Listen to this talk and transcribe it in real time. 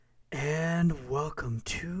And welcome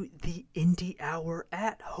to the Indie Hour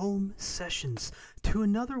at Home Sessions, to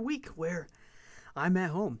another week where I'm at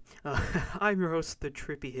home. I'm your host, the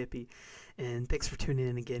Trippy Hippie, and thanks for tuning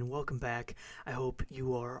in again. Welcome back. I hope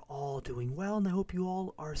you are all doing well, and I hope you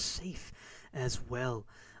all are safe as well.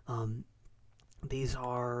 These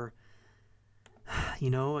are,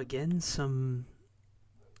 again, some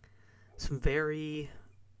very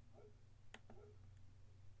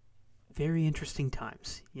interesting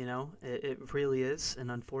times. It really is,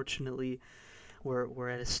 and unfortunately we're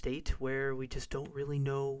at a state where we just don't really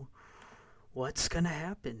know what's gonna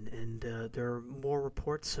happen, and there are more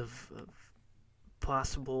reports of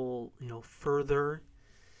possible further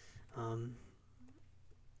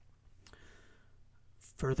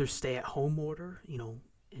stay-at-home order,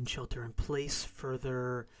 in shelter in place,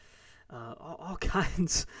 further all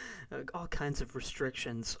kinds of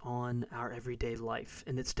restrictions on our everyday life,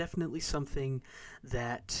 and it's definitely something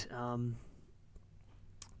that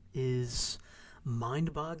is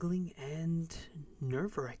mind-boggling and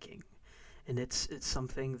nerve-wracking, and it's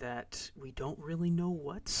something that we don't really know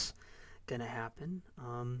what's gonna happen,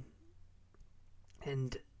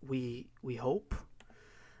 and we hope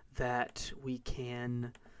that we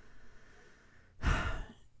can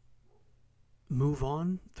move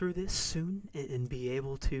on through this soon and be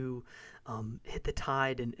able to hit the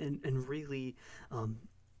tide and really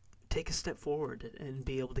take a step forward and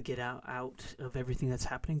be able to get out of everything that's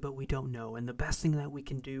happening, but we don't know. And the best thing that we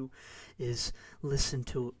can do is listen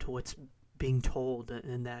to what's being told,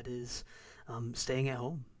 and that is staying at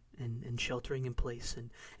home and sheltering in place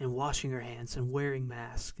and washing our hands and wearing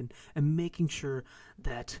masks and making sure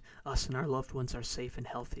that us and our loved ones are safe and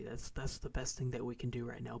healthy. That's the best thing that we can do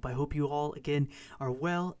right now. But I hope you all, again, are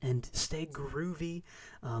well and stay groovy.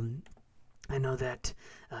 I know that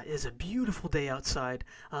is a beautiful day outside,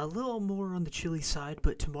 a little more on the chilly side,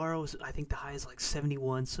 but tomorrow's, I think the high is like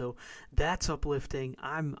 71, so that's uplifting.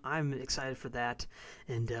 I'm excited for that,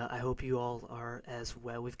 and I hope you all are as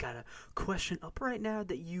well. We've got a question up right now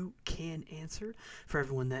that you can answer. For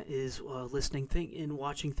everyone that is listening and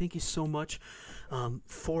watching, thank you so much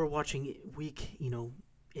for watching week, in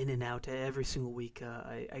and out every single week.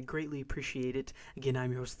 I greatly appreciate it. Again,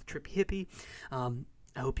 I'm your host, the Trippy Hippie.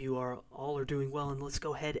 I hope you all are doing well, and let's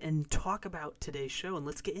go ahead and talk about today's show, and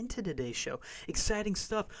let's get into today's show. Exciting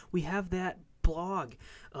stuff. We have that blog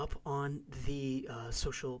up on the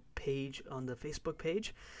social page, on the Facebook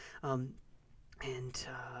page, and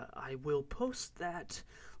I will post that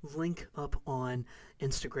link up on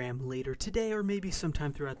Instagram later today, or maybe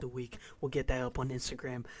sometime throughout the week. We'll get that up on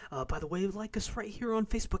Instagram. By the way, like us right here on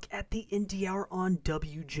Facebook at the Indie Hour on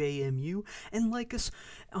WJMU, and like us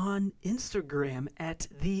on Instagram at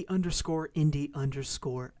 _indie_hour.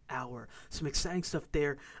 Some exciting stuff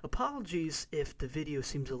there. Apologies if the video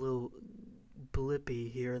seems a little blippy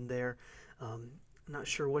here and there. Not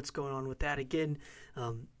sure what's going on with that. Again,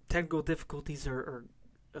 technical difficulties are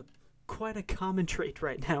quite a common trait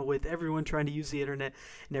right now with everyone trying to use the internet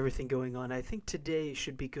and everything going on. I think today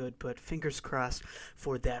should be good, but fingers crossed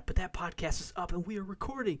for that. But that podcast is up, and we are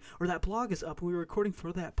recording, or that blog is up, and we are recording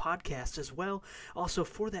for that podcast as well. Also,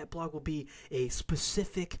 for that blog will be a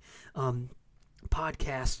specific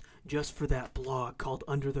podcast just for that blog called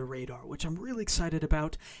Under the Radar, which I'm really excited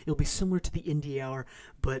about. It'll be similar to the Indie Hour,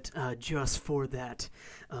 but just for that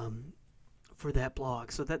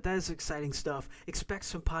blog. So that is exciting stuff. Expect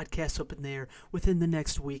some podcasts up in there within the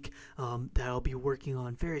next week that I'll be working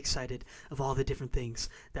on. Very excited of all the different things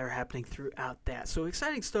that are happening throughout that. So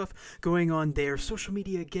exciting stuff going on there. Social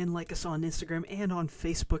media, again, like us on Instagram and on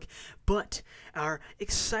Facebook. But our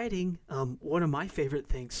exciting, one of my favorite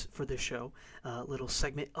things for this show, little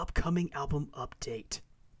segment, upcoming album update.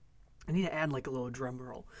 I need to add like a little drum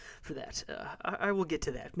roll for that. I will get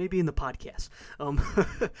to that, maybe in the podcast.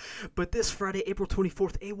 But this Friday, April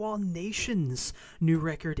 24th, AWOL Nation's new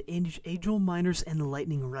record, Angel Miners and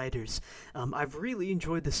Lightning Riders. I've really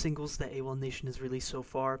enjoyed the singles that AWOL Nation has released so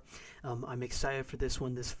far. I'm excited for this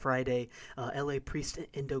one this Friday. LA Priest and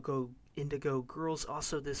Indigo Girls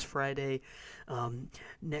also this Friday.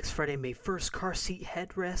 Next Friday, May 1st, Car Seat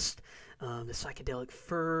Headrest, the Psychedelic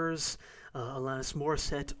Furs, Alanis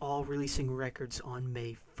Morissette, all releasing records on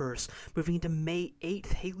May 1st. Moving into May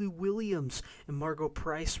 8th, Hayley Williams and Margot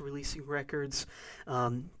Price releasing records.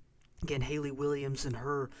 Again, Hayley Williams and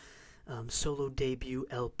her solo debut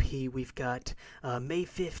LP. We've got May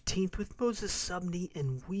 15th with Moses Sumney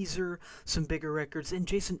and Weezer, some bigger records, and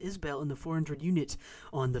Jason Isbell in the 400 unit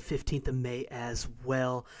on the 15th of May as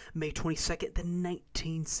well. May 22nd, the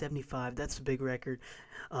 1975. That's a big record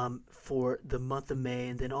for the month of May,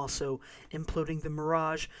 and then also Imploding the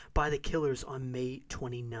Mirage by the Killers on May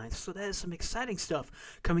 29th. So that is some exciting stuff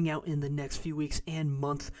coming out in the next few weeks and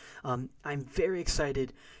month. I'm very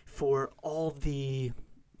excited for all the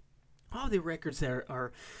records that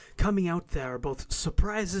are coming out that are both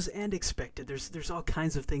surprises and expected. There's all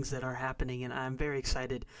kinds of things that are happening, and I'm very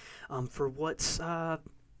excited for what's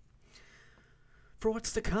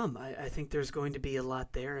to come. I think there's going to be a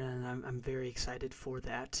lot there, and I'm very excited for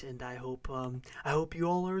that, and I hope you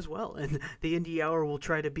all are as well. And the Indie Hour will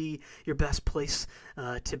try to be your best place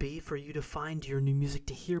to be for you to find your new music,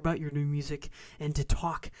 to hear about your new music, and to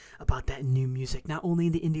talk about that new music, not only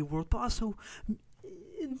in the indie world, but also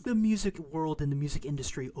in the music world and the music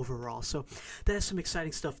industry overall. So that is some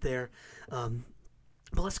exciting stuff there. But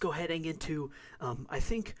let's go ahead and get into, I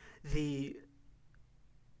think, the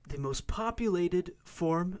most populated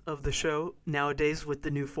form of the show nowadays with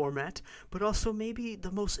the new format, but also maybe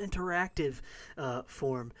the most interactive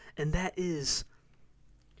form, and that is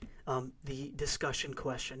the discussion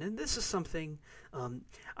question. And this is something,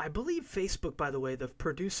 I believe Facebook, by the way, the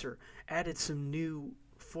producer, added some new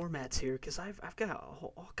formats here, because I've got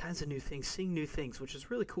all kinds of new things, seeing new things, which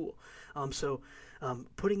is really cool. So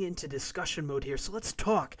putting it into discussion mode here. So let's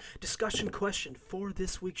talk discussion question for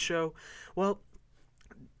this week's show. Well,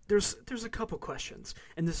 there's a couple questions,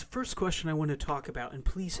 and this first question I want to talk about, and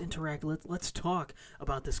please interact. Let's talk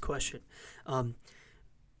about this question.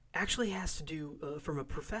 Actually has to do from a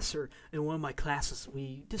professor in one of my classes.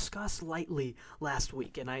 We discussed lightly last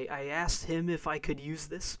week, and I asked him if I could use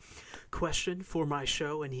this question for my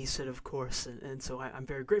show, and he said of course, and so I'm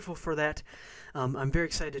very grateful for that. I'm very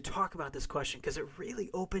excited to talk about this question because it really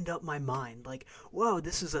opened up my mind, like, whoa,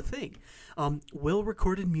 this is a thing. Will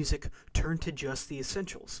recorded music turn to just the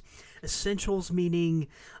essentials? Essentials meaning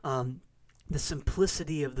the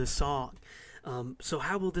simplicity of the song. So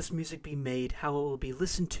how will this music be made? How it will be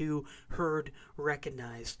listened to, heard,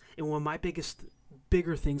 recognized? And one of my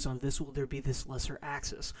bigger things on this, will there be this lesser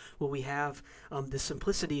access? Will we have the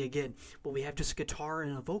simplicity again? Will we have just a guitar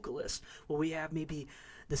and a vocalist? Will we have maybe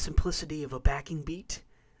the simplicity of a backing beat,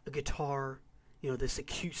 a guitar, this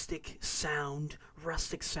acoustic sound,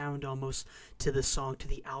 rustic sound almost to the song, to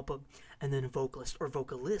the album, and then a vocalist or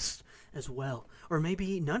vocalist as well? Or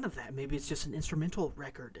maybe none of that. Maybe it's just an instrumental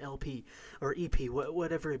record, LP or EP,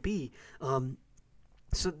 whatever it be.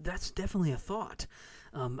 So that's definitely a thought.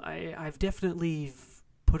 I've definitely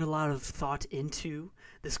put a lot of thought into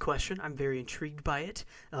this question. I'm very intrigued by it.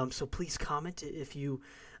 So please comment if you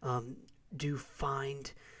do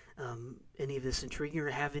find any of this intriguing or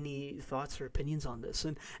have any thoughts or opinions on this.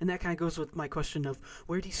 And that kind of goes with my question of,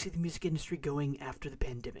 where do you see the music industry going after the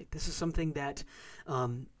pandemic? This is something that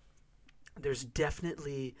there's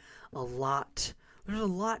definitely a lot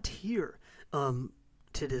here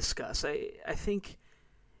to discuss. I think,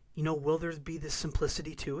 will there be this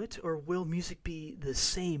simplicity to it, or will music be the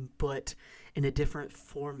same but in a different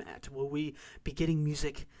format? Will we be getting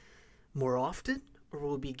music more often, or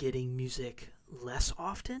will we be getting music less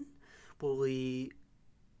often? Maybe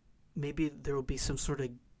there will be some sort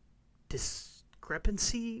of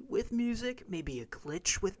discrepancy with music, maybe a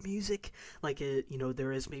glitch with music, like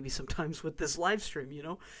there is maybe sometimes with this live stream,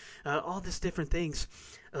 all these different things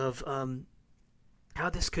of how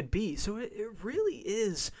this could be. So it really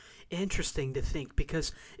is interesting to think,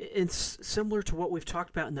 because it's similar to what we've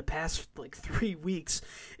talked about in the past 3 weeks,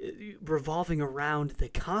 revolving around the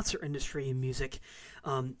concert industry and music,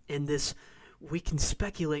 and this. We can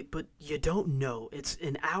speculate, but you don't know. It's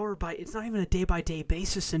it's not even a day-by-day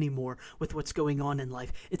basis anymore with what's going on in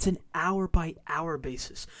life. It's an hour-by-hour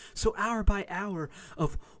basis. So hour by hour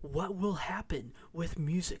of what will happen with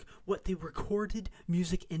music, what the recording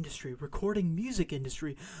music industry,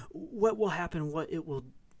 what will happen, what it will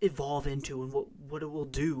evolve into, and what it will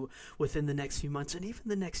do within the next few months and even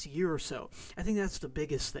the next year or so. I think that's the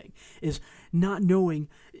biggest thing, is not knowing,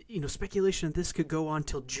 speculation that this could go on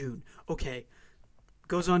till June. Okay,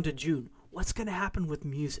 goes on to June. What's going to happen with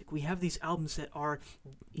music? We have these albums that are,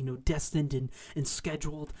 destined and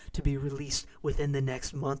scheduled to be released within the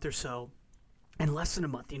next month or so, and less than a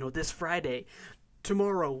month, this Friday,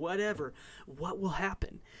 tomorrow, whatever. What will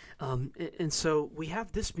happen? And so we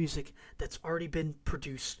have this music that's already been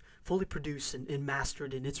fully produced and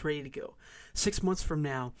mastered, and it's ready to go. 6 months from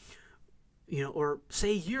now, or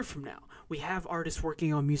say a year from now, we have artists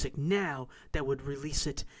working on music now that would release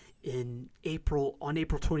it on April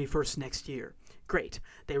 21st next year. Great.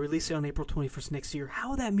 They release it on April 21st next year. How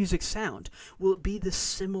will that music sound? Will it be the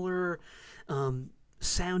similar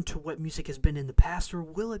sound to what music has been in the past, or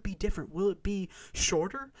will it be different? Will it be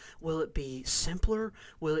shorter? Will it be simpler?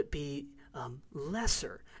 Will it be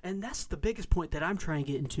lesser? And that's the biggest point that I'm trying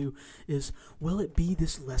to get into is, will it be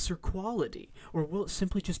this lesser quality, or will it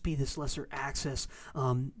simply just be this lesser access,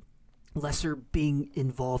 lesser being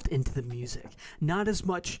involved into the music? Not as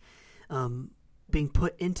much being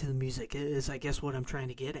put into the music is, I guess, what I'm trying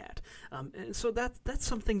to get at. And so that's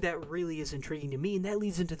something that really is intriguing to me, and that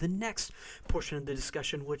leads into the next portion of the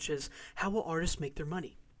discussion, which is, how will artists make their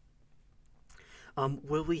money?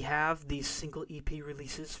 Will we have these single EP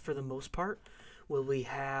releases for the most part? Will we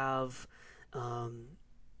have, a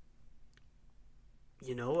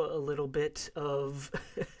little bit of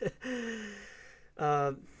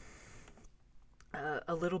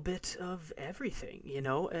a little bit of everything,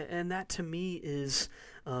 and that to me is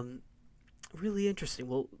really interesting.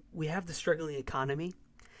 Well, we have the struggling economy,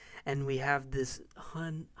 and we have this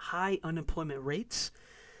high unemployment rates.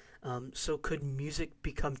 So could music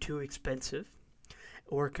become too expensive?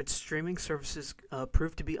 Or could streaming services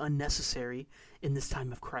prove to be unnecessary in this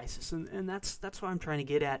time of crisis? And that's what I'm trying to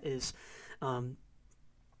get at is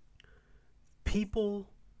people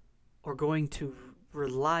are going to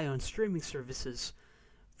rely on streaming services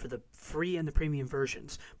for the free and the premium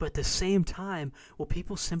versions. But at the same time, will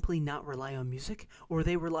people simply not rely on music? Or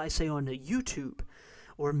they rely, say, on a YouTube,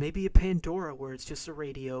 or maybe a Pandora where it's just a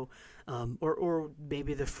radio, or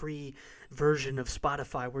maybe the free version of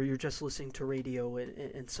Spotify where you're just listening to radio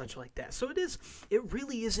and such like that. So it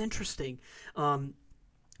really is interesting to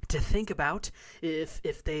think about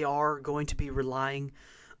if they are going to be relying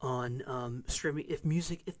on streaming, if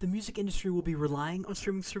the music industry will be relying on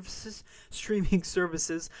streaming services,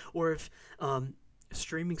 or if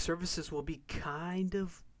streaming services will be kind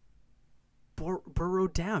of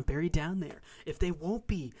buried down there, if they won't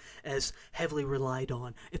be as heavily relied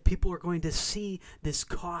on, if people are going to see this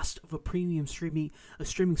cost of a premium streaming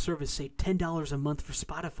service, say $10 a month for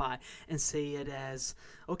Spotify, and say it as,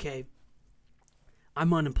 okay,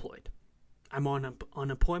 I'm unemployed, I'm on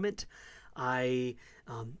unemployment, I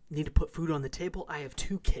need to put food on the table. I have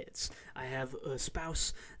 2 kids. I have a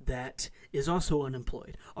spouse that is also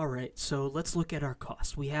unemployed. All right, so let's look at our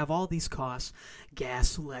costs. We have all these costs: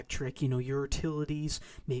 gas, electric, your utilities,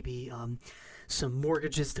 maybe some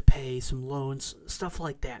mortgages to pay, some loans, stuff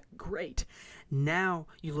like that. Great. Now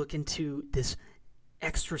you look into this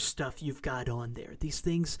extra stuff you've got on there. These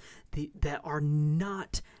things that are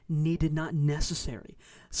not needed, not necessary,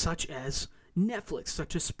 such as Netflix,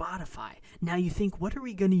 such as Spotify. Now you think, what are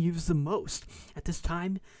we going to use the most? At this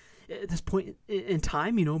point in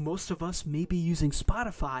time, most of us may be using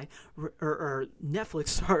Spotify or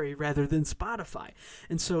Netflix, rather than Spotify.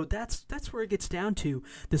 And so that's where it gets down to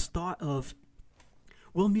this thought of,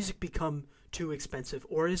 will music become too expensive,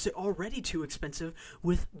 or is it already too expensive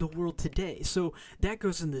with the world today? So that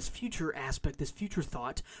goes in this future aspect, this future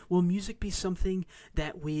thought. Will music be something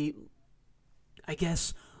that we, I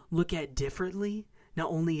guess, look at differently,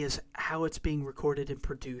 not only as how it's being recorded and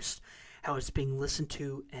produced, how it's being listened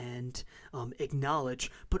to and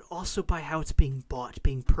acknowledged, but also by how it's being bought,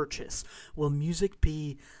 being purchased? Will music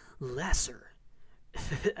be lesser?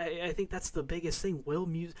 I think that's the biggest thing. Will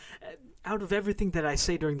music, out of everything that I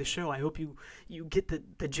say during the show, I hope you get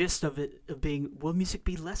the gist of it, of being, will music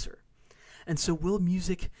be lesser? And so will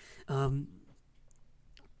music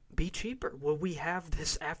be cheaper? Will we have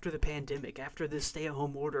this after the pandemic, after this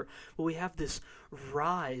stay-at-home order? Will we have this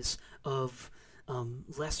rise of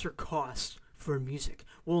lesser cost for music?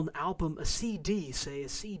 Will an album, a CD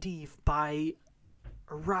by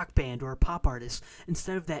a rock band or a pop artist,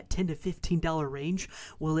 instead of that $10 to $15 range,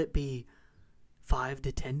 will it be $5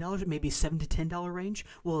 to $10, maybe $7 to $10 range?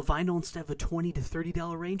 Will a vinyl, instead of a $20 to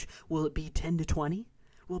 $30 range, will it be $10 to $20?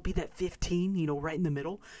 Will it be that 15, right in the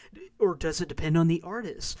middle? Or does it depend on the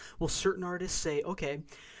artist? Will certain artists say, okay,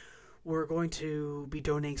 we're going to be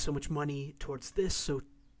donating so much money towards this, so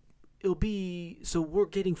we're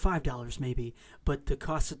getting $5 maybe, but the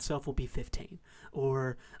cost itself will be 15,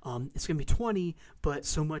 or it's going to be 20, but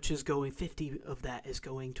so much is going, 50 of that is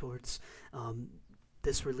going towards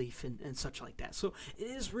this relief and such like that. So it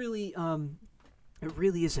is really, it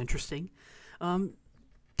really is interesting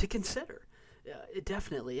to consider.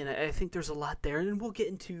 Definitely, and I think there's a lot there, and we'll get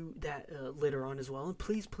into that later on as well. And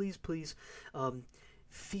please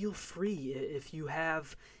feel free, if you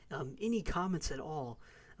have any comments at all,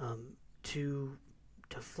 to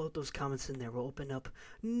to float those comments in there. We'll open up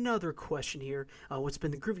another question here. What's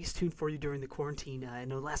been the grooviest tune for you during the quarantine? I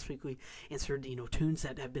know last week we answered, tunes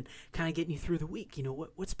that have been kind of getting you through the week.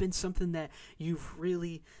 What's been something that you've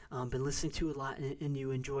really been listening to a lot and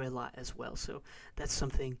you enjoy a lot as well. So that's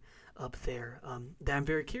something up there that I'm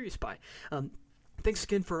very curious by. Thanks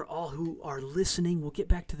again for all who are listening. We'll get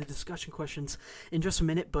back to the discussion questions in just a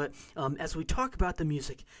minute, but as we talk about the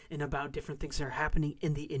music and about different things that are happening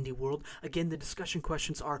in the indie world, again, the discussion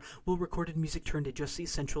questions are, will recorded music turn to just the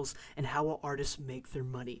essentials, and how will artists make their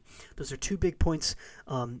money? Those are two big points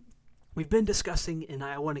we've been discussing, and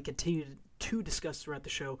I want to continue to discuss throughout the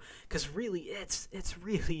show, because really it's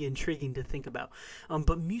really intriguing to think about.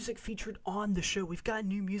 But music featured on the show, we've got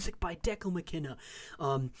new music by Declan McKenna.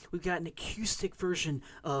 We've got an acoustic version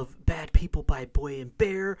of Bad People by Boy and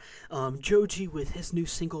Bear. Joji with his new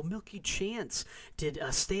single Milky Chance did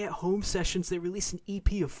stay-at-home sessions. They released an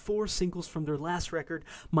EP of 4 singles from their last record,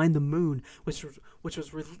 Mind the Moon, which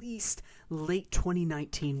was released late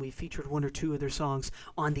 2019. We featured 1 or 2 of their songs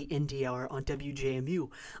on the Indie Hour on WJMU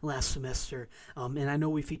last semester. And I know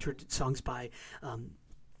we featured songs by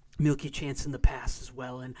Milky Chance in the past as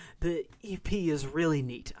well, and the EP is really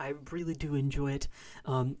neat. I really do enjoy it.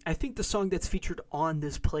 I think the song that's featured on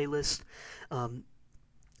this playlist,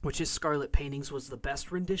 which is Scarlet Paintings, was the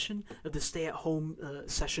best rendition of the stay-at-home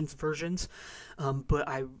sessions versions, but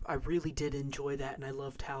I really did enjoy that, and I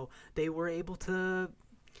loved how they were able to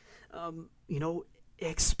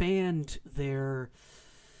expand their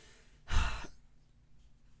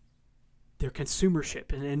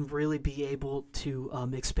consumership and really be able to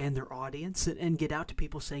expand their audience and get out to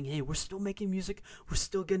people saying, hey, we're still making music, we're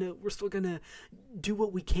still gonna do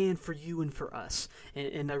what we can for you and for us,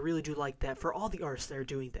 and I really do like that for all the artists that are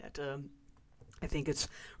doing that. I think it's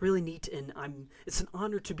really neat, and it's an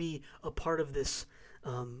honor to be a part of this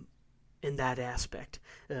in that aspect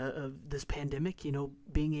of this pandemic,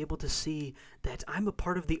 being able to see that I'm a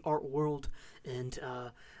part of the art world, and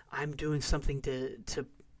I'm doing something to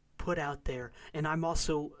put out there, and I'm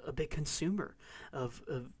also a big consumer of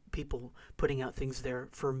people putting out things there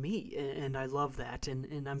for me, and I love that,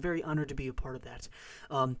 and I'm very honored to be a part of that.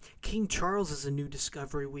 King Charles is a new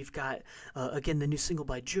discovery. We've got again the new single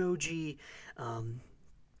by Joji,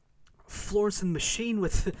 Florence and the Machine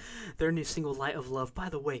with their new single Light of Love. By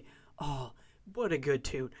the way, oh, what a good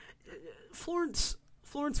tune. Florence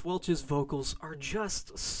Welch's vocals are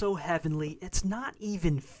just so heavenly. It's not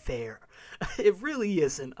even fair. It really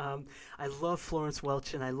isn't. I love Florence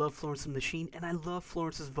Welch, and I love Florence and the Machine, and I love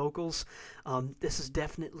Florence's vocals. This is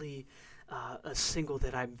definitely a single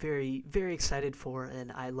that I'm very, very excited for,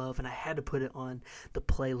 and I love, and I had to put it on the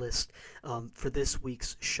playlist for this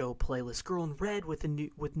week's show playlist. Girl in Red with new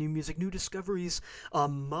music, new discoveries.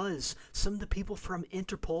 Muzz, some of the people from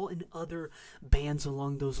Interpol and other bands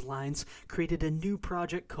along those lines created a new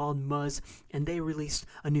project called Muzz, and they released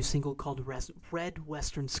a new single called Red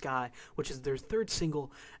Western Sky, which is their 3rd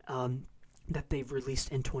single that they've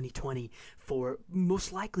released in 2020 for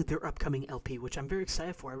most likely their upcoming LP, which I'm very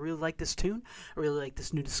excited for. I really like this tune. I really like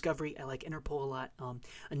this new discovery. I like Interpol a lot.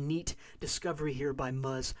 A neat discovery here by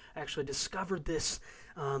Muzz. I actually discovered this,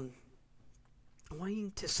 I'm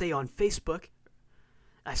wanting to say on Facebook.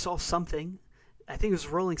 I saw something. I think it was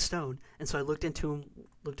Rolling Stone, and so I looked into him,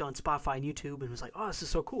 looked on Spotify and YouTube, and was like, oh, this is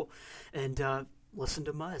so cool. And listen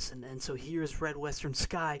to Muzz, and so here's Red Western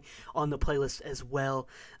Sky on the playlist as well.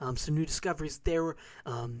 Some new discoveries there.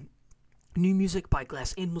 New music by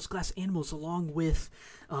Glass Animals, along with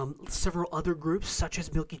several other groups, such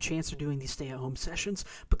as Milky Chance, are doing these stay-at-home sessions,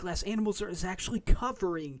 but Glass Animals is actually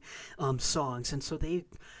covering songs, and so they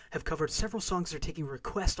have covered several songs. They're taking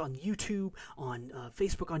requests on YouTube, on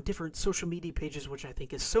Facebook, on different social media pages, which I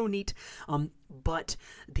think is so neat, but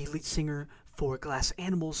the lead singer for Glass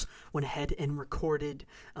Animals went ahead and recorded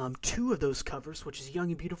 2 of those covers, which is Young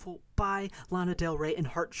and Beautiful by Lana Del Rey and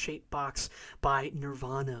Heart Shaped Box by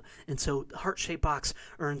Nirvana. And so Heart Shaped Box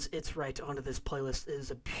earns its right onto this playlist. It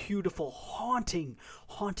is a beautiful, haunting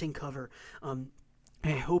cover.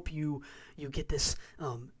 I hope you get this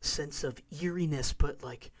sense of eeriness, but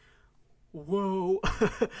like, whoa,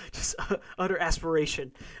 just utter aspiration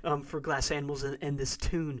for Glass Animals and this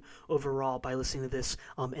tune overall by listening to this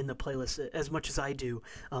in the playlist as much as I do.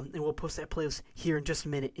 And we'll post that playlist here in just a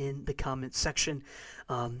minute in the comments section.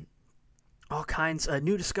 All kinds of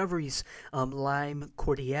new discoveries, Lime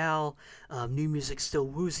Cordial, new music Still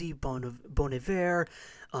Woozy, Bon Iver,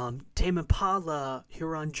 Tame Impala,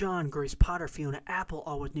 Huron John, Grace Potter, Fiona Apple,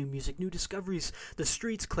 all with new music, new discoveries, The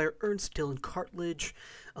Streets, Claire Ernst, Dylan Cartledge,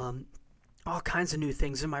 all kinds of new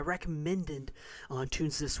things. And my recommended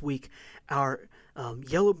tunes this week are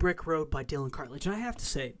Yellow Brick Road by Dylan Cartledge. And I have to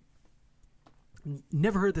say,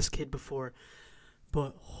 never heard this kid before,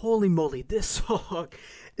 but holy moly, this song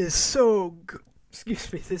is so good.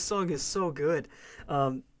 Excuse me, this song is so good.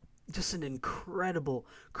 Just an incredible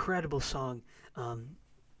song.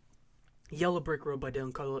 Yellow Brick Road by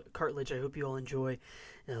Dylan Cartledge. I hope you all enjoy.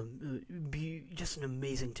 Just an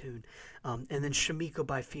amazing tune. And then Shamiko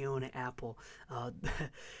by Fiona Apple.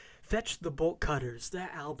 Fetch the Bolt Cutters.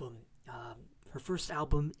 That album, her first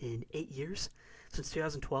album in 8 years, since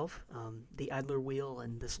 2012. The Idler Wheel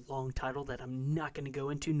and this long title that I'm not going to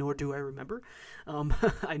go into, nor do I remember.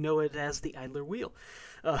 I know it as the Idler Wheel.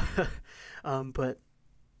 But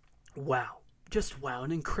wow. Just wow.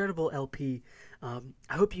 An incredible LP. I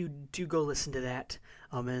hope you do go listen to that.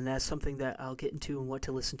 And that's something that I'll get into and what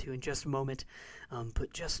to listen to in just a moment.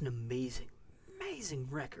 But just an amazing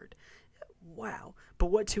record. Wow. But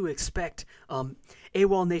what to expect?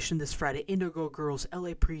 AWOL Nation this Friday. Indigo Girls,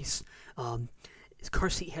 LA Priest, Car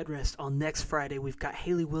Seat Headrest on next Friday. We've got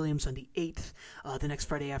Hayley Williams on the 8th. The next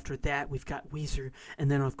Friday after that, we've got Weezer. And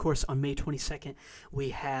then, of course, on May 22nd, we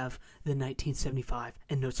have the 1975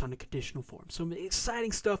 and Notes on a Conditional Form. So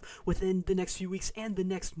exciting stuff within the next few weeks and the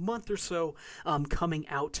next month or so coming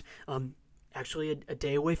out. Actually, a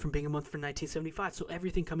day away from being a month for 1975. So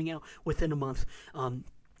everything coming out within a month.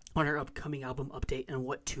 On our upcoming album update and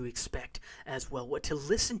what to expect as well. What to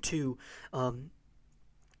listen to.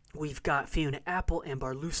 We've got Fiona Apple,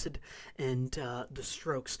 Ambar Lucid, and The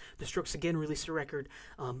Strokes. The Strokes again released a record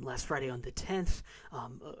last Friday on the 10th.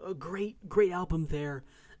 A great album there.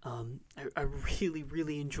 I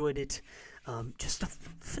really enjoyed it. Just a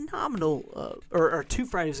phenomenal, or 2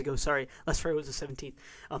 Fridays ago, sorry. Last Friday was the 17th.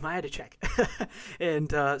 I had to check.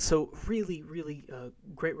 And so really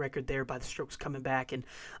great record there by The Strokes coming back. And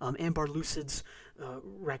Ambar Lucid's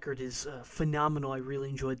record is phenomenal. I really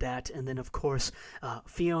enjoyed that. And then, of course,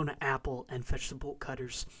 Fiona Apple and Fetch the Bolt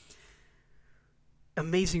Cutters.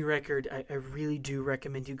 Amazing record. I really do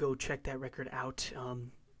recommend you go check that record out.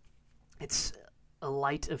 It's a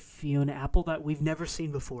light of Fiona Apple that we've never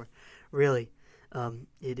seen before. Really.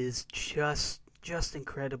 It is just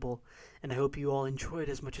incredible. And I hope you all enjoy it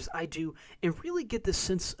as much as I do and really get this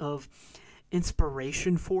sense of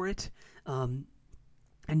inspiration for it. And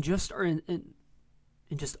just are in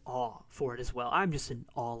just awe for it as well. I'm just in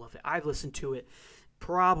awe of it. I've listened to it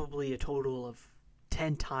probably a total of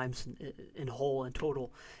 10 times in whole and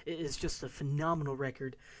total. It is just a phenomenal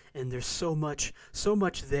record, and there's so much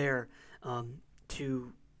there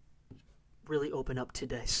to really open up to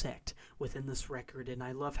dissect within this record. And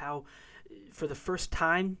I love how for the first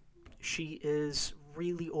time she is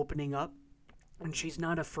really opening up, and she's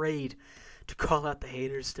not afraid to call out the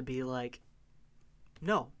haters, to be like,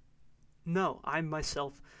 no, I'm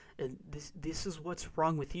myself, and this is what's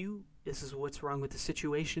wrong with you, this is what's wrong with the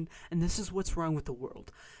situation, and this is what's wrong with the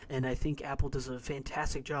world. And I think Apple does a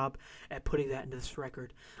fantastic job at putting that into this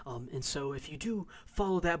record. And so if you do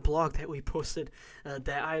follow that blog that we posted,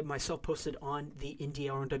 that I myself posted on the Indie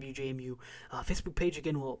Hour on WJMU Facebook page,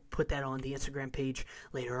 again, we'll put that on the Instagram page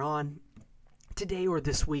later on today or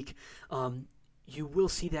this week. You will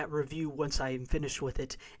see that review once I'm finished with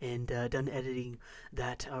it and done editing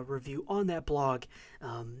that review on that blog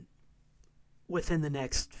within the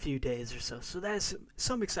next few days or so. So that is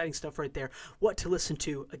some exciting stuff right there. What to listen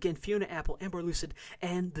to. Again, Fiona Apple, Ambar Lucid,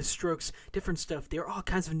 and The Strokes. Different stuff. There are all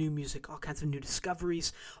kinds of new music, all kinds of new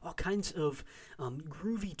discoveries, all kinds of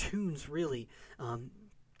groovy tunes, really,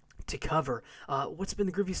 to cover. What's been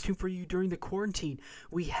the grooviest tune for you during the quarantine?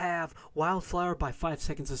 We have Wildflower by 5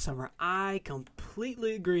 Seconds of Summer. I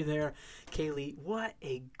completely agree there, Kaylee. What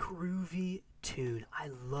a groovy tune. I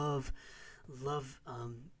love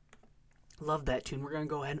that tune. We're going to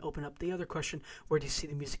go ahead and open up the other question. Where do you see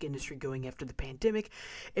the music industry going after the pandemic?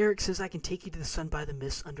 Eric says, I Can Take You to the Sun by The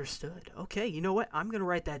Misunderstood. Okay, you know what? I'm going to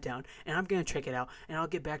write that down, and I'm going to check it out, and I'll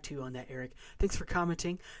get back to you on that, Eric. Thanks for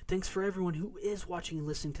commenting. Thanks for everyone who is watching and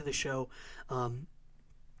listening to the show.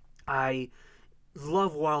 I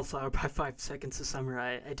love Wildflower by 5 Seconds of Summer.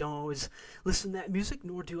 I don't always listen to that music,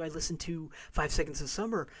 nor do I listen to 5 Seconds of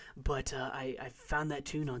Summer, but I found that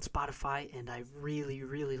tune on Spotify, and I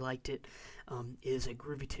really liked it. It is a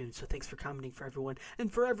groovy tune, so thanks for commenting for everyone.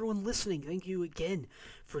 And for everyone listening, thank you again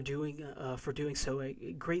for doing so. I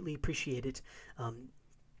greatly appreciate it.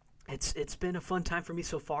 It's been a fun time for me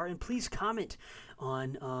so far, and please comment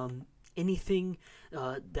on anything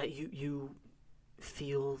that you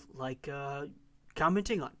feel like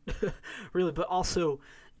commenting on, really, but also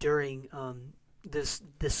during this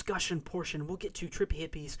discussion portion. We'll get to Trippy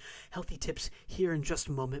Hippies healthy tips here in just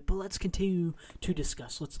a moment, but let's continue to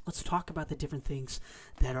discuss. Let's talk about the different things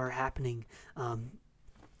that are happening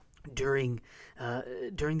during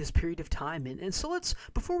this period of time. And so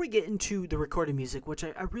before we get into the recorded music, which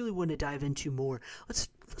I really want to dive into more, let's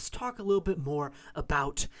talk a little bit more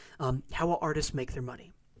about how artists make their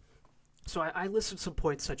money. So I listed some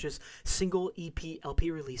points such as single EP,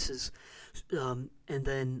 LP releases, and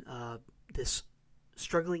then this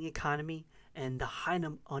struggling economy and the high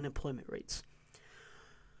unemployment rates.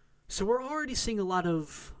 So we're already seeing a lot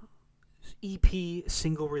of EP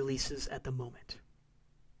single releases at the moment.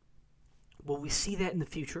 Will we see that in the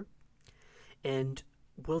future? And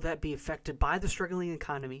will that be affected by the struggling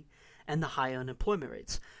economy and the high unemployment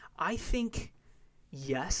rates? I think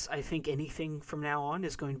yes. I think anything from now on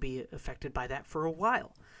is going to be affected by that for a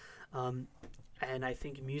while. And I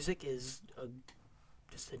think music is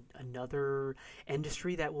another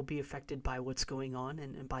industry that will be affected by what's going on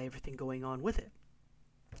and by everything going on with it.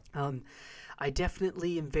 I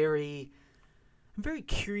definitely am very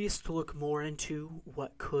curious to look more into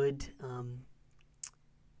what could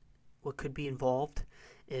be involved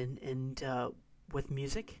in with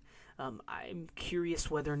music. I'm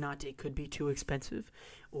curious whether or not it could be too expensive,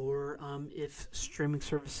 or if streaming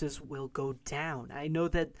services will go down. I know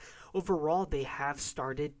that overall they have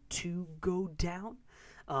started to go down,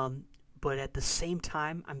 but at the same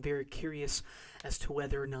time, I'm very curious as to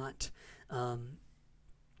whether or not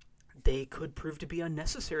they could prove to be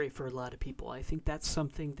unnecessary for a lot of people. I think that's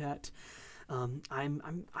something that I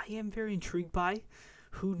am very intrigued by.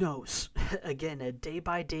 Who knows? Again, a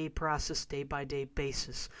day-by-day process, day-by-day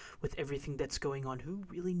basis with everything that's going on. Who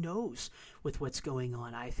really knows with what's going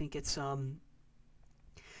on? I think it's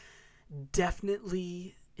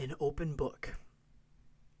definitely an open book.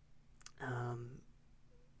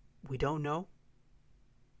 We don't know,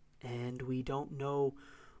 and we don't know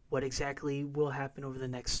what exactly will happen over the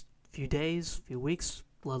next few days, few weeks,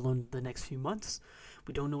 let alone the next few months.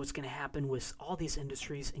 We don't know what's going to happen with all these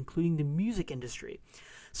industries, including the music industry.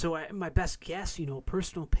 So my best guess,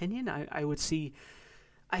 personal opinion, I would see,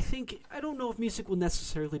 I don't know if music will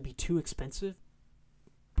necessarily be too expensive,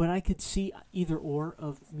 but I could see either or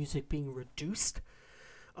of music being reduced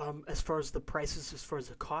as far as the prices, as far as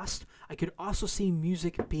the cost. I could also see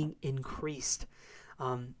music being increased.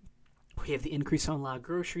 We have the increase on a lot of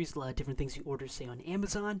groceries, a lot of different things you order, say, on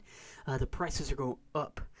Amazon. The prices are going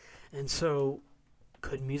up. And so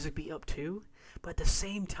could music be up too? But at the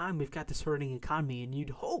same time, we've got this hurting economy, and you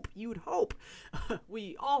would hope,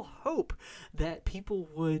 we all hope that people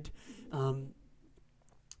would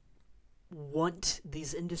want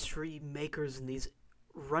these industry makers and these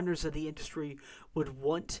runners of the industry would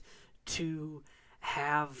want to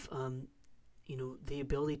have the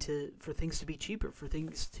ability for things to be cheaper, for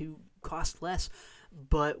things to cost less,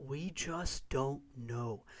 but we just don't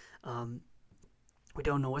know. We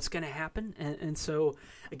don't know what's going to happen, and so,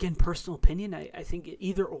 again, personal opinion, I think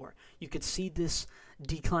either or. You could see this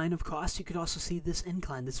decline of cost, you could also see this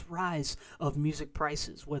incline, this rise of music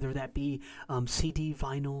prices, whether that be CD,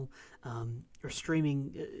 vinyl, or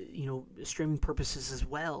streaming, streaming purposes as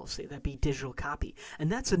well, say that be digital copy. And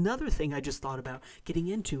that's another thing I just thought about getting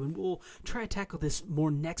into, and we'll try to tackle this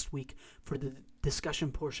more next week for the discussion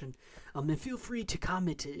portion. And feel free to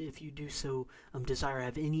comment if you do so desire,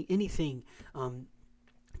 have anything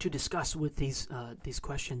to discuss with these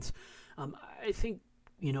questions. I think,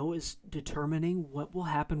 is determining what will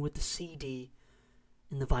happen with the CD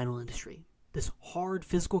in the vinyl industry, this hard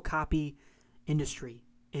physical copy industry,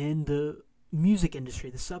 and the music industry,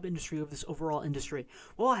 the sub-industry of this overall industry.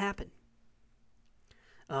 What will happen?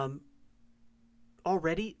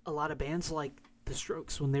 Already, a lot of bands like The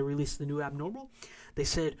Strokes, when they released the new Abnormal, they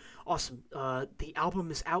said, awesome, the album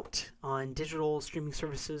is out on digital streaming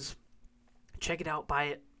services. Check it out, buy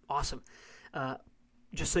it. Awesome.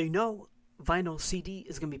 Just so you know, vinyl CD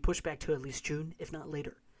is going to be pushed back to at least June, if not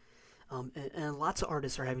later. And lots of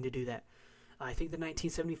artists are having to do that. I think the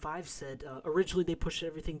 1975 said originally they pushed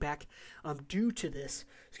everything back due to this.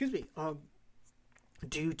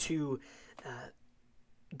 Due to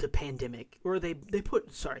the pandemic, or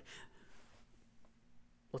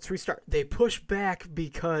let's restart. They pushed back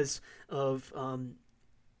because of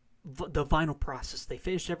the vinyl process. They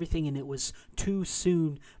finished everything, and it was too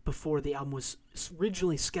soon before the album was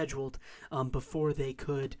originally scheduled, before they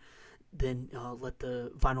could then let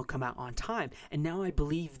the vinyl come out on time. And now I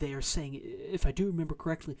believe they are saying, if I do remember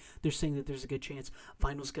correctly, they're saying that there's a good chance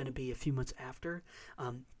vinyl's going to be a few months after.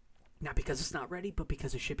 Not because it's not ready, but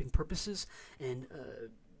because of shipping purposes, and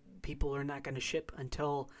people are not going to ship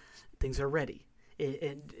until things are ready.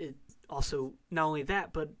 And also, not only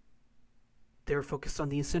that, but they're focused on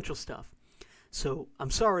the essential stuff. So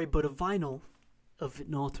I'm sorry, but a vinyl of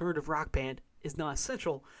an alternative rock band is not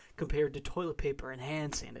essential compared to toilet paper and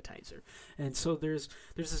hand sanitizer. And so there's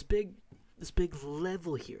this big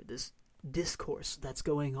level here, this discourse that's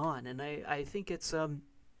going on, and I think it's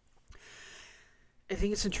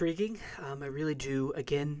intriguing. I really do.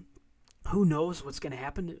 Again, who knows what's going to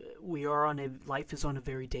happen? Life is on a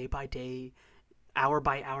very day by day, hour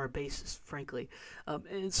by hour basis, frankly.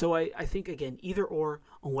 And so I think, again, either or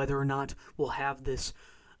on whether or not we'll have this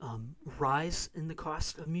rise in the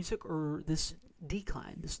cost of music or this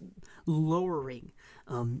decline, this lowering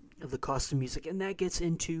of the cost of music. And that gets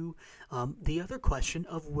into the other question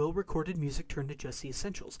of, will recorded music turn to just the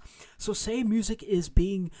essentials? So say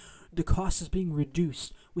the cost is being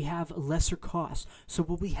reduced. We have lesser cost. So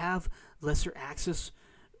will we have lesser access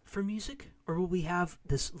for music, or will we have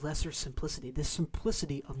this lesser simplicity, this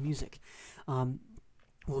simplicity of music?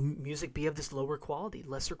 Will music be of this lower quality,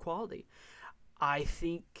 lesser quality? If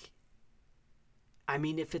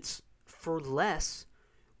it's for less,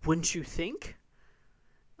 wouldn't you think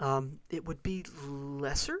it would be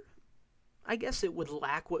lesser? I guess it would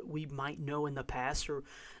lack what we might know in the past, or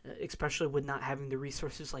especially with not having the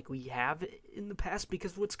resources like we have in the past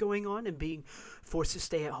because of what's going on and being forced to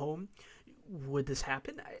stay at home. Would this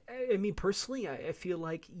happen? I mean, personally, I feel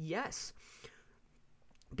like yes.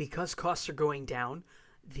 Because costs are going down,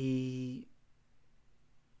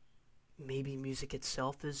 maybe music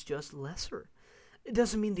itself is just lesser. It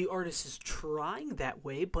doesn't mean the artist is trying that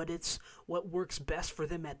way, but it's what works best for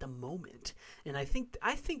them at the moment. And I think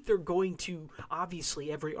they're going to,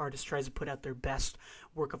 obviously every artist tries to put out their best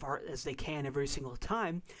work of art as they can every single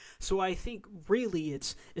time. So I think really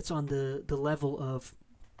it's on the level of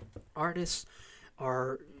artists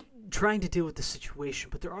are trying to deal with the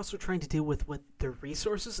situation, but they're also trying to deal with what their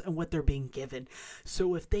resources and what they're being given.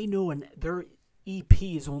 So if they know their EP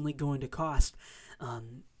is only going to cost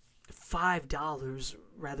 $5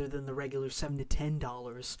 rather than the regular $7 to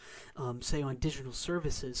 $10, say on digital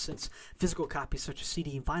services, since physical copies such as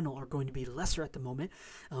CD and vinyl are going to be lesser at the moment,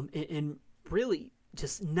 and really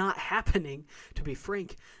just not happening, to be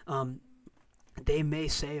frank, they may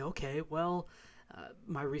say, okay, well,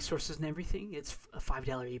 my resources and everything, it's a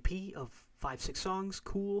 $5 EP of 5-6 songs,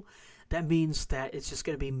 cool. That means that it's just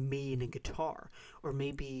going to be me and a guitar, or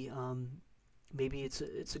maybe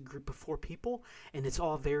it's a group of 4 people, and it's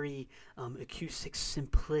all very acoustic,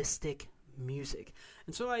 simplistic music.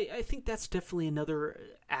 And so I think that's definitely another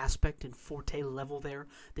aspect and forte level there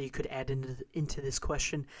that you could add into this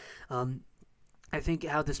question. I think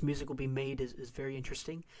how this music will be made is very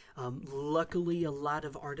interesting. Luckily, a lot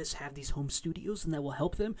of artists have these home studios, and that will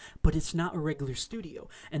help them, but it's not a regular studio.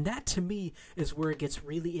 And that, to me, is where it gets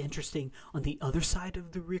really interesting on the other side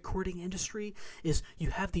of the recording industry, is you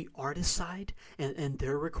have the artist side and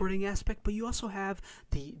their recording aspect, but you also have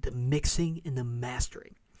the mixing and the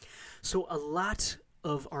mastering. So a lot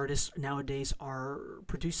of artists nowadays are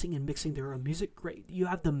producing and mixing their own music. Great. You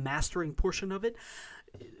have the mastering portion of it.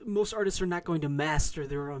 Most artists are not going to master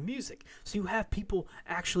their own music. So you have people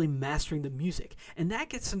actually mastering the music. And that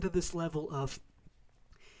gets into this level of,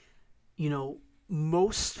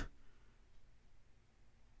 most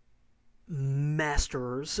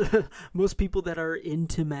masterers, most people that are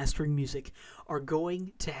into mastering music are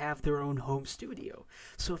going to have their own home studio.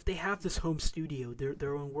 So if they have this home studio,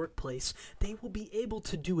 their own workplace, they will be able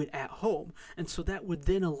to do it at home. And so that would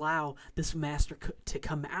then allow this master to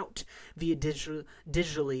come out via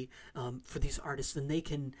digitally for these artists. And they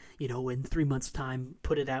can, in 3 months' time,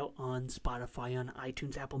 put it out on Spotify, on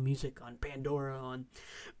iTunes, Apple Music, on Pandora, on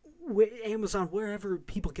Amazon, wherever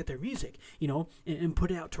people get their music, and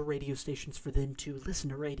put it out to radio stations for them to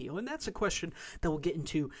listen to radio. And that's a question that we'll get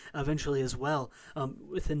into eventually as well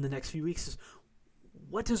within the next few weeks, is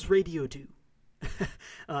what does radio do?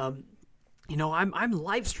 I'm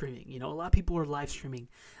live streaming. A lot of people are live streaming.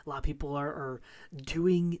 A lot of people are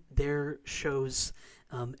doing their shows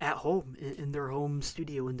at home, in their home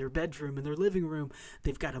studio, in their bedroom, in their living room.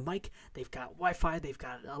 They've got a mic, they've got Wi-Fi, they've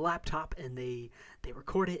got a laptop, and they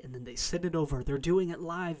record it, and then they send it over. They're doing it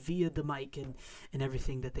live via the mic and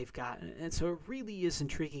everything that they've got. And so it really is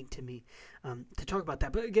intriguing to me to talk about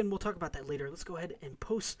that. But again, we'll talk about that later. Let's go ahead and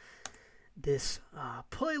post this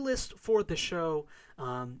playlist for the show.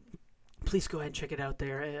 Please go ahead and check it out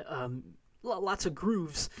there. lots of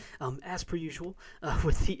grooves, as per usual,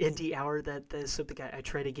 with the indie hour. That is something I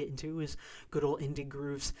try to get into, is good old indie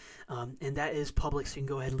grooves, and that is public, so you can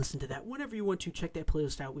go ahead and listen to that whenever you want to. Check that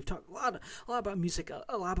playlist out. We've talked a lot about music,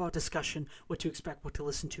 a lot about discussion, what to expect, what to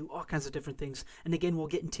listen to, all kinds of different things. And again, we'll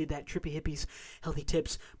get into that Trippy Hippies healthy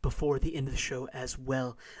tips before the end of the show as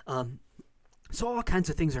well. So all kinds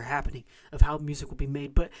of things are happening of how music will be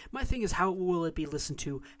made, but my thing is, how will it be listened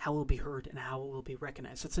to, how will it be heard, and how it will be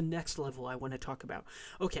recognized? That's the next level I want to talk about.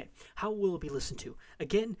 Okay, how will it be listened to?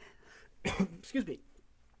 Again, excuse me,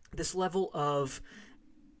 this level of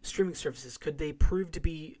streaming services, could they prove to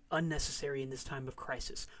be unnecessary in this time of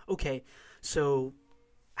crisis? Okay, so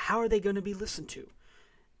how are they going to be listened to?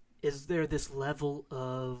 Is there this level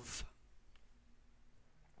of,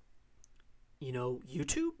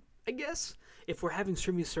 YouTube, I guess? If we're having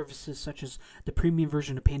streaming services such as the premium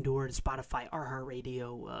version of Pandora, Spotify,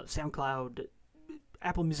 iHeartRadio, SoundCloud,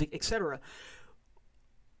 Apple Music, etc.,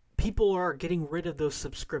 people are getting rid of those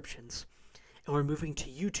subscriptions. And we're moving to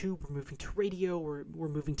YouTube, we're moving to radio, we're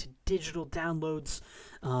moving to digital downloads,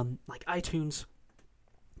 like iTunes.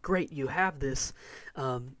 Great, you have this.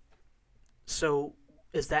 So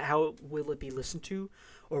is that how will it be listened to?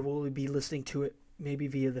 Or will we be listening to it maybe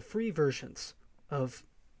via the free versions of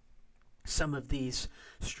some of these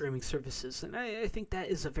streaming services? And I think that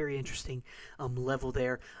is a very interesting level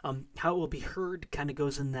there. How it will be heard kind of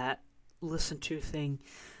goes in that listen to thing.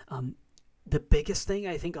 The biggest thing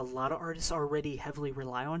I think a lot of artists already heavily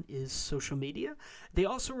rely on is social media. They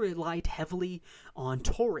also relied heavily on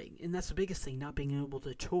touring, and that's the biggest thing, not being able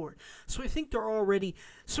to tour. So I think they're already,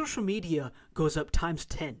 social media goes up times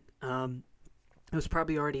 10. It was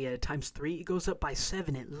probably already at times 3. It goes up by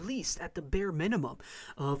 7 at least, at the bare minimum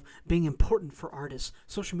of being important for artists.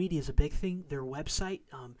 Social media is a big thing. Their website,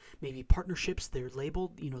 maybe partnerships, their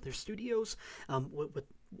label, their studios, with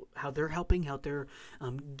how they're helping, how they're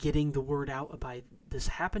getting the word out about this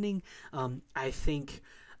happening. I think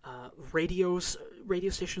radio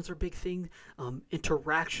stations are a big thing.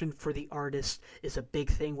 Interaction for the artist is a big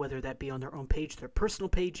thing, whether that be on their own page, their personal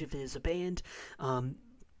page, if it is a band,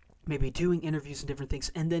 maybe doing interviews and different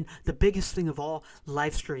things. And then the biggest thing of all,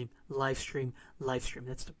 live stream. That's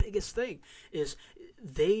the biggest thing, is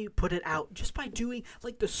they put it out just by doing,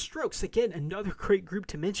 like the Strokes, again, another great group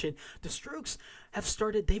to mention. The Strokes have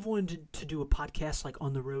started, they've wanted to do a podcast like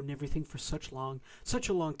on the road and everything for such a long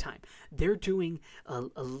time. They're doing a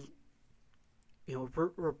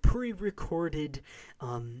pre-recorded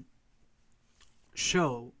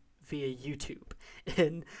show via YouTube.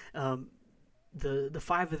 And the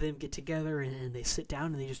 5 of them get together and they sit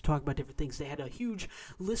down and they just talk about different things. They had a huge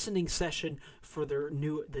listening session for the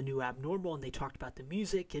new Abnormal, and they talked about the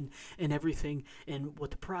music and everything and what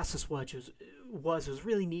the process was. It was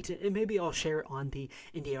really neat, and maybe I'll share it on the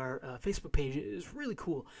NDR Facebook page. It was really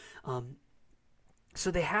cool. So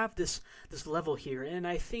they have this level here, and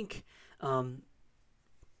I think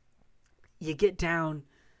you get down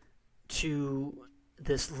to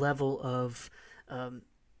this level of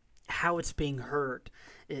how it's being heard,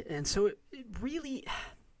 and so it really,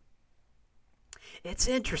 it's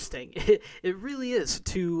interesting. It really is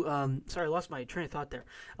to sorry, I lost my train of thought there.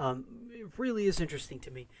 It really is interesting to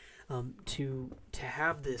me to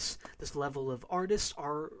have this level of artists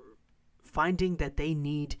are finding that they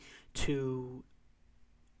need to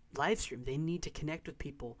live stream. They need to connect with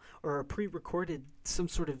people, or pre-recorded some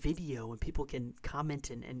sort of video, and people can comment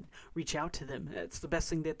and reach out to them. That's the best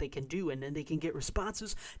thing that they can do, and then they can get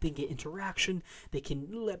responses, they can get interaction, they can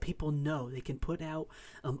let people know, they can put out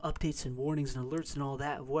updates and warnings and alerts and all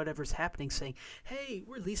that of whatever's happening, saying, hey,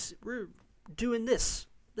 we're doing this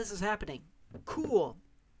is happening, cool,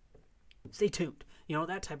 stay tuned.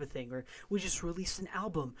 That type of thing. Or we just released an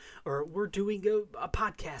album, or we're doing a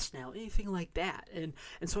podcast now, anything like that. And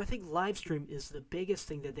so I think live stream is the biggest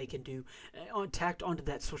thing that they can do, tacked onto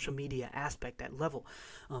that social media aspect, that level,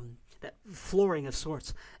 that flooring of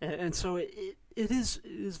sorts. And so it is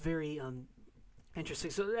very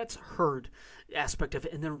interesting. So that's heard aspect of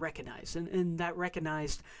it, and then recognized. And that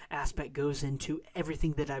recognized aspect goes into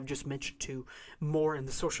everything that I've just mentioned to more in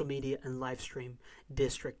the social media and live stream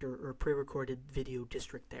district, or pre-recorded video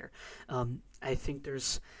district there. I think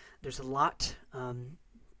there's a lot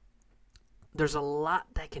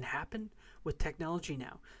that can happen with technology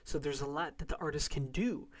now. So there's a lot that the artist can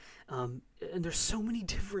do. And there's so many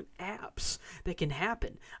different apps that can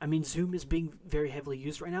happen. I mean, Zoom is being very heavily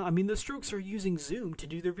used right now. I mean, the Strokes are using Zoom to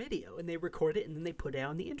do their video, and they record it and then they put it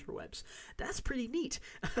on the interwebs. That's pretty neat.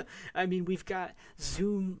 I mean, we've got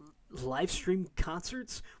Zoom live stream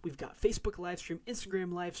concerts. We've got Facebook live stream,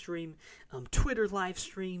 Instagram live stream, Twitter live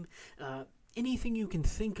stream, anything you can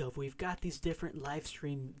think of. We've got these different live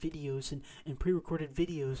stream videos and pre-recorded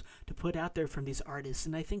videos to put out there from these artists,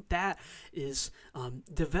 and I think that is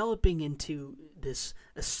developing into this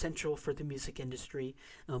essential for the music industry,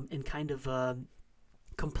 and kind of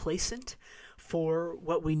complacent for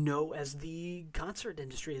what we know as the concert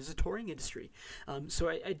industry, as the touring industry. So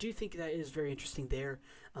I do think that is very interesting there,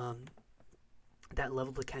 that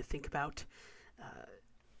level to kind of think about.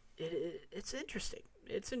 It's interesting.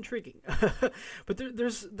 It's intriguing. But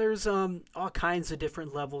there's all kinds of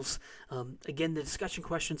different levels. Again, the discussion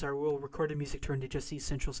questions are: will recorded music turn to just the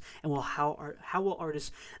essentials, and how will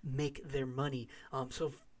artists make their money?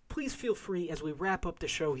 So please feel free, as we wrap up the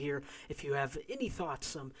show here, if you have any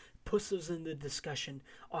thoughts, post those in the discussion.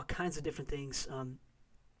 All kinds of different things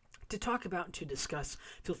to talk about and to discuss.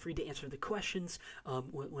 Feel free to answer the questions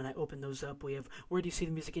when I open those up. We have, where do you see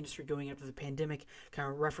the music industry going after the pandemic, kind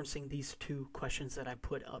of referencing these two questions that I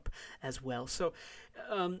put up as well. So,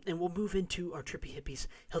 and we'll move into our Trippy Hippies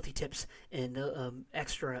healthy tips and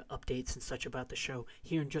extra updates and such about the show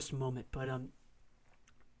here in just a moment. But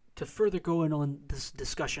to further go in on this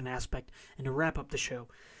discussion aspect and to wrap up the show,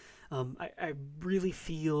 I really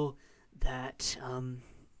feel that,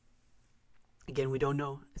 again, we don't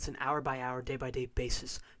know. It's an hour-by-hour, day-by-day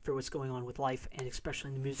basis for what's going on with life, and especially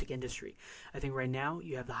in the music industry. I think right now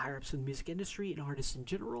you have the higher-ups in the music industry and artists in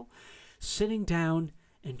general sitting down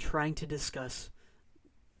and trying to discuss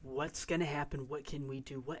what's going to happen, what can we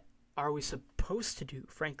do, what are we supposed to do,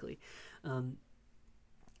 frankly.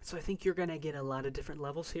 So I think you're going to get a lot of different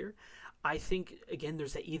levels here. I think, again,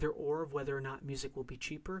 there's that either or of whether or not music will be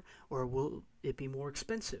cheaper or will it be more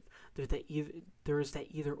expensive. There is that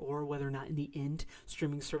either or whether or not in the end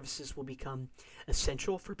streaming services will become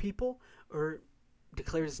essential for people or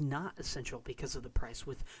declared as not essential because of the price,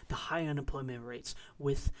 with the high unemployment rates,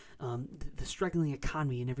 with the struggling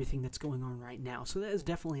economy and everything that's going on right now. So that is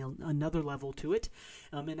definitely another level to it.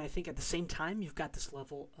 And I think at the same time, you've got this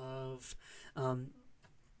level of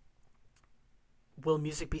will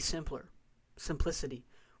music be simpler? Simplicity.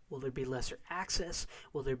 Will there be lesser access?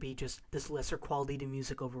 Will there be just this lesser quality to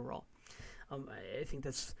music overall? I think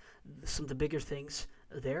that's some of the bigger things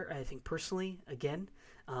there. I think personally, again,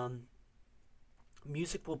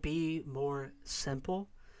 music will be more simple.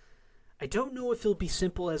 I don't know if it'll be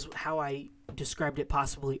simple as how I described it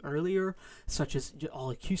possibly earlier, such as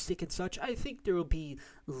all acoustic and such. I think there will be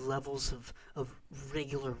levels of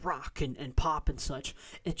regular rock and pop and such.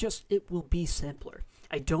 It will be simpler.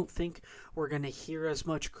 I don't think we're going to hear as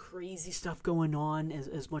much crazy stuff going on,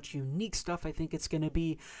 as much unique stuff. I think it's going to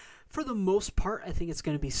be, for the most part, I think it's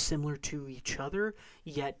going to be similar to each other,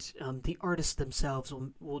 yet the artists themselves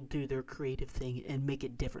will do their creative thing and make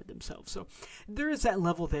it different themselves. So there is that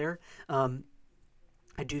level there.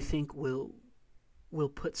 I do think we'll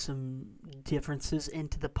put some differences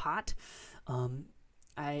into the pot.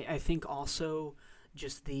 I think also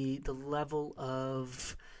just the level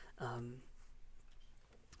of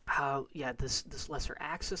how, this lesser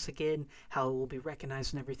access, again, how it will be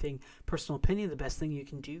recognized and everything. Personal opinion, the best thing you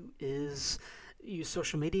can do is use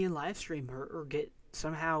social media and live stream or get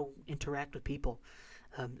somehow interact with people.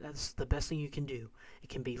 That's the best thing you can do. It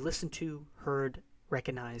can be listened to, heard,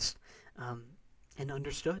 recognized, and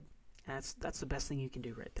understood. That's the best thing you can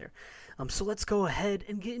do right there. So let's go ahead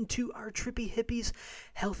and get into our Trippy Hippies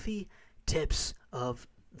healthy tips of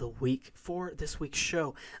the week for this week's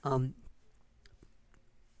show.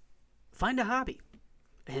 Find a hobby.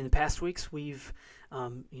 In the past weeks, we've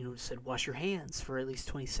said wash your hands for at least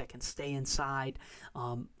 20 seconds, stay inside,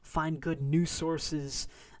 find good news sources,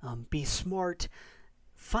 be smart.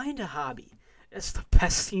 Find a hobby. That's the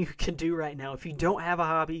best thing you can do right now. If you don't have a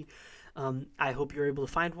hobby, I hope you're able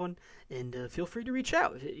to find one, and feel free to reach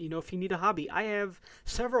out. If you need a hobby. I have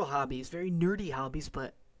several hobbies, very nerdy hobbies,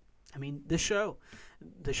 but the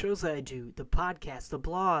shows that I do, the podcasts, the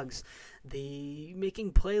blogs, the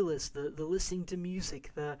making playlists, the listening to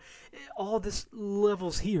music, all this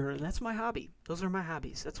levels here, that's my hobby. Those are my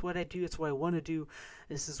hobbies. That's what I do. It's what I want to do.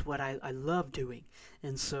 This is what I love doing.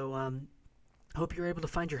 And so I hope you're able to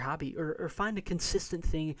find your hobby or find a consistent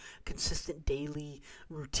thing, consistent daily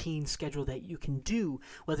routine schedule that you can do,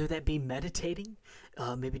 whether that be meditating,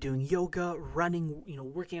 maybe doing yoga, running,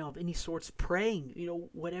 working out of any sorts, praying,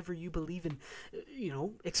 whatever you believe in,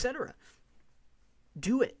 etc.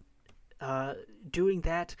 Do it. Doing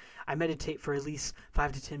that, I meditate for at least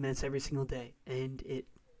 5 to 10 minutes every single day, and it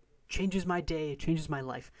changes my day, it changes my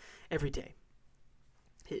life every day.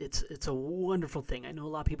 It's a wonderful thing. I know a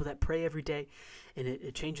lot of people that pray every day, and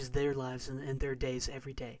it changes their lives and their days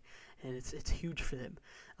every day, and it's huge for them.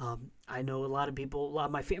 I know a lot of people, a lot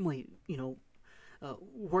of my family,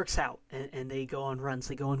 works out, and they go on runs,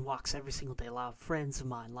 they go on walks every single day. A lot of friends of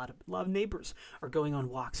mine, a lot of neighbors are going on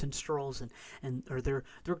walks and strolls, or they're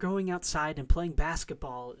going outside and playing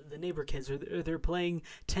basketball. The neighbor kids, or they're playing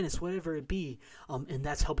tennis, whatever it be, and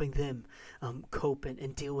that's helping them cope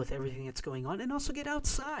and deal with everything that's going on, and also get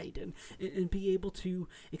outside and be able to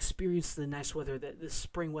experience the nice weather, the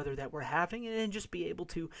spring weather that we're having, and just be able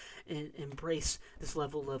to embrace this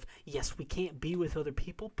level of, yes, we can't be with other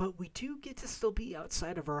people, but we do get to still be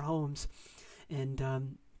outside of our homes, and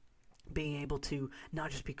being able to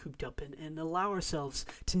not just be cooped up and allow ourselves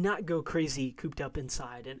to not go crazy cooped up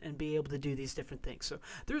inside, and be able to do these different things. So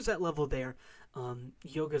there's that level there.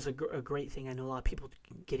 Yoga is a great thing. I know a lot of people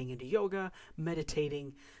getting into yoga,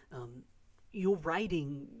 meditating,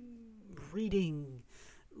 writing, reading,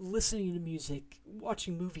 listening to music,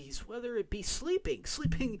 watching movies, whether it be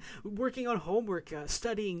sleeping, working on homework,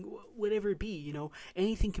 studying, whatever it be.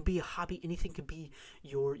 Anything can be a hobby. Anything can be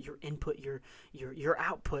your input, your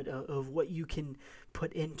output of what you can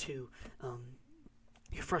put into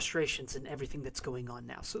your frustrations and everything that's going on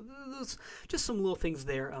now. So those just some little things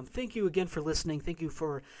there. Thank you again for listening. Thank you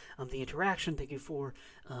for the interaction. Thank you for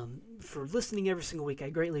listening every single week. I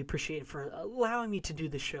greatly appreciate it, for allowing me to do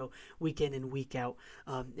the show week in and week out.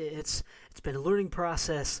 It's been a learning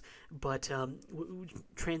process, but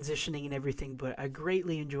transitioning and everything. But I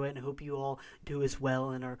greatly enjoy it, and I hope you all do as well,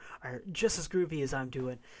 and are just as groovy as I'm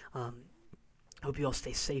doing. Hope you all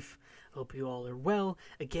stay safe. Hope you all are well.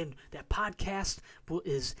 Again, that podcast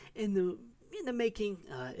is in the making.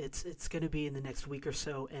 It's going to be in the next week or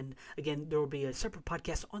so. And again, there will be a separate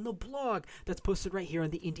podcast on the blog that's posted right here on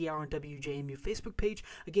the Indie Hour on WJMU Facebook page.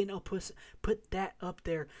 Again, I'll put that up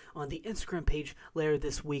there on the Instagram page later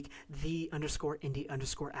this week,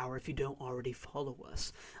 _indie_hour, if you don't already follow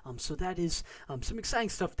us. So that is some exciting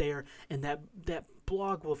stuff there. And that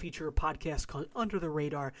blog will feature a podcast called Under the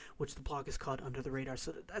Radar, which the blog is called Under the Radar.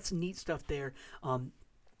 So that's neat stuff there.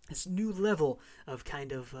 This new level of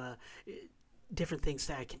kind of different things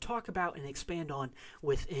that I can talk about and expand on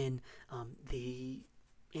within the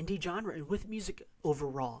indie genre and with music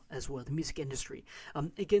overall as well, the music industry.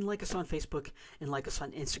 Again, like us on Facebook and like us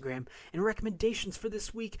on Instagram. And recommendations for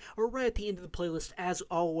this week are right at the end of the playlist. As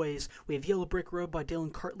always, we have Yellow Brick Road by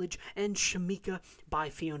Dylan Cartledge and Shamika by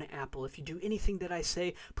Fiona Apple. If you do anything that I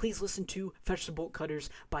say, please listen to Fetch the Bolt Cutters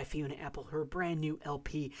by Fiona Apple, her brand new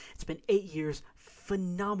LP. It's been 8 years.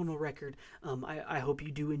 Phenomenal record. I hope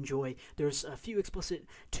you do enjoy. There's a few explicit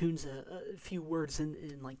tunes, a few words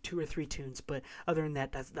in like 2 or 3 tunes, but other than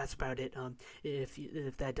that, that's about it.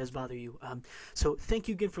 If that does bother you. So thank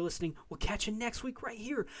you again for listening. We'll catch you next week right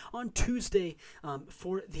here on Tuesday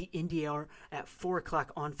for the Indie Hour at 4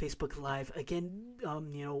 o'clock on Facebook Live. Again,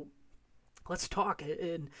 let's talk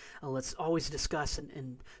and let's always discuss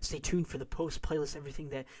and stay tuned for the post playlist, everything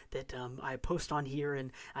that I post on here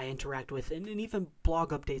and I interact with, and even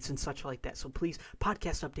blog updates and such like that. So please,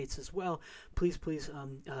 podcast updates as well. Please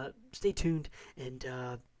stay tuned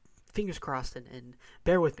and fingers crossed and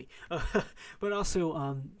bear with me. But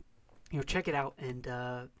also, check it out and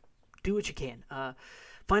do what you can.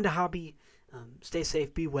 Find a hobby. Stay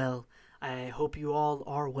safe. Be well. I hope you all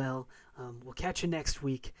are well. We'll catch you next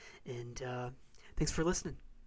week, and thanks for listening.